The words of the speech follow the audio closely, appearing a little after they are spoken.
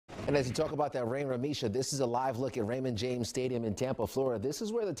And as you talk about that rain, Ramisha, this is a live look at Raymond James Stadium in Tampa, Florida. This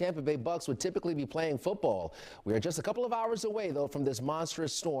is where the Tampa Bay Bucks would typically be playing football. We are just a couple of hours away, though, from this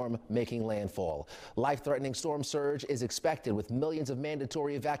monstrous storm making landfall. Life-threatening storm surge is expected with millions of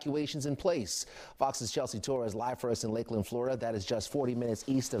mandatory evacuations in place. Fox's Chelsea Torres live for us in Lakeland, Florida. That is just 40 minutes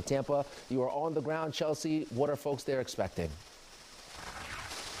east of Tampa. You are on the ground, Chelsea. What are folks there expecting?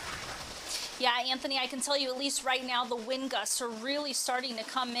 Yeah, Anthony, I can tell you at least right now the wind gusts are really starting to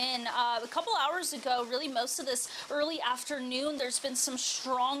come in. A couple hours ago, really most of this early afternoon, there's been some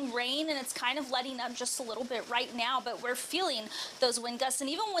strong rain, and it's kind of letting up just a little bit right now, but we're feeling those wind gusts. And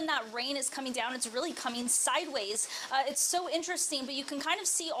even when that rain is coming down, it's really coming sideways. It's so interesting, but you can kind of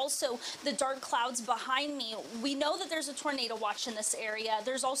see also the dark clouds behind me. We know that there's a tornado watch in this area.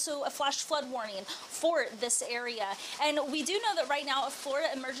 There's also a flash flood warning for this area. And we do know that right now Florida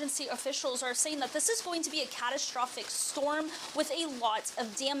emergency officials are saying that this is going to be a catastrophic storm with a lot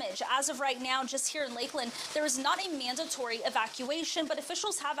of damage. As of right now, just here in Lakeland, there is not a mandatory evacuation, but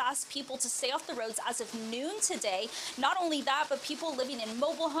officials have asked people to stay off the roads as of noon today. Not only that, but people living in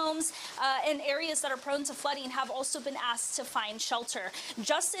mobile homes and areas that are prone to flooding have also been asked to find shelter.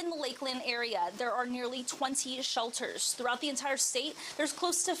 Just in the Lakeland area, there are nearly 20 shelters. Throughout the entire state, there's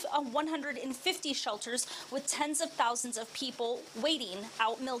close to 150 shelters with tens of thousands of people waiting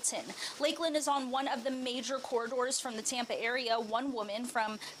out Milton. Lakeland is on one of the major corridors from the Tampa area. One woman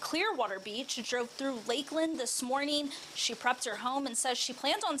from Clearwater Beach drove through Lakeland this morning. She prepped her home and says she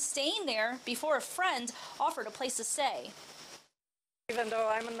planned on staying there before a friend offered a place to stay. Even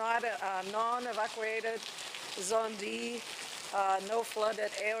though I'm not a non-evacuated Zone D, no flooded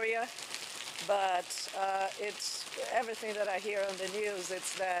area, but it's everything that I hear on the news,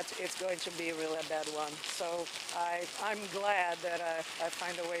 it's that it's going to be really a bad one. So I'm glad that I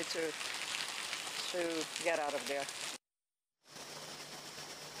find a way to get out of there.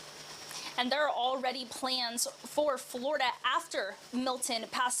 And there are already plans for Florida after Milton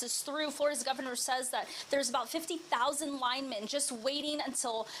passes through. Florida's governor says that there's about 50,000 linemen just waiting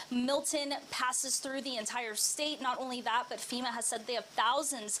until Milton passes through the entire state. Not only that, but FEMA has said they have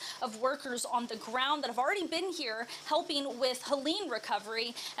thousands of workers on the ground that have already been here helping with Helene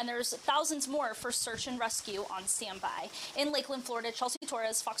recovery. And there's thousands more for search and rescue on standby. In Lakeland, Florida, Chelsea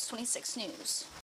Torres, Fox 26 News.